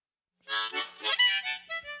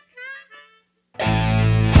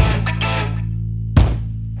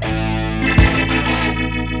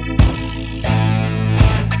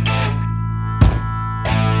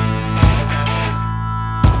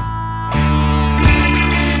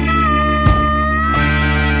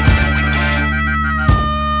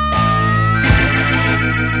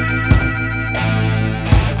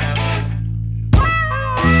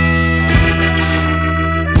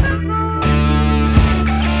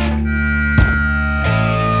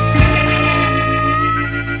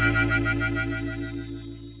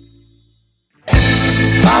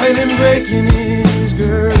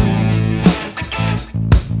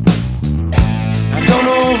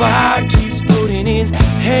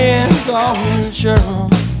soldier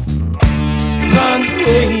runs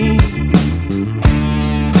away.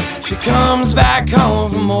 She comes back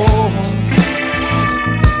home for more.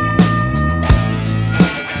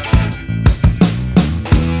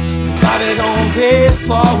 Bobby gon' pay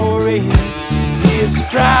for it. It's a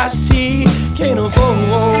price he can't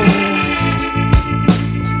afford.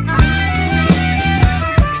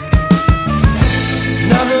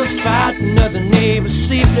 Another fight, another neighbor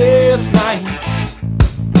sleepless night.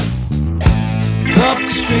 Up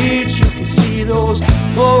the street you can see those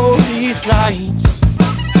police lights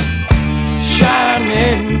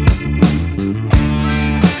shining.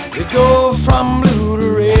 They go from blue to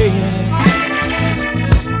red,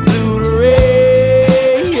 blue to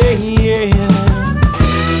red, yeah.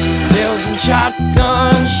 There's some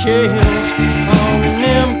shotgun shells on an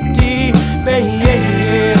empty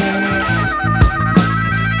bed.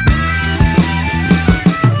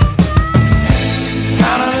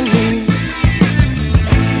 Down on the knee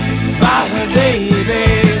by her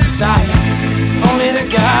baby's side, only to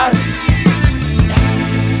God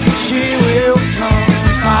she will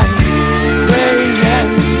confide. Praying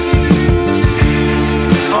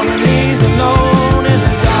on her knees alone in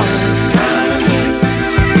the dark.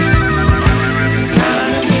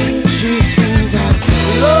 Kind of me. She screams out,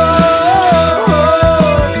 Lord,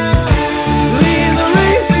 please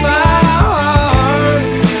erase my heart.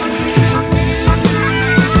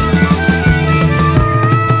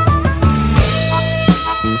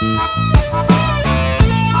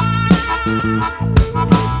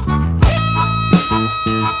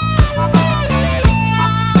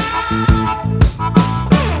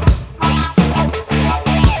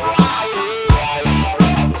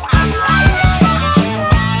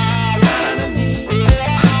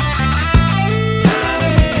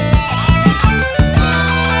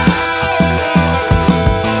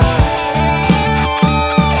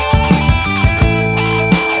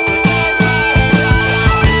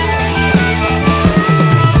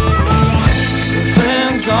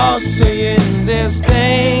 All saying there's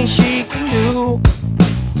things she can do.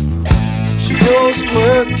 She goes to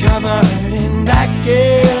work covered in black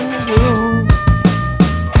and blue.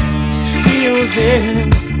 Feels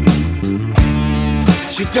it.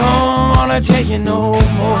 She don't wanna take it no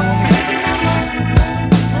more.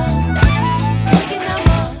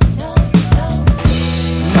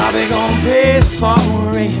 Bobby gon' pay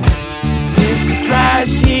for it. It's a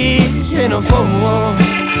price he can't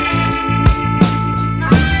afford.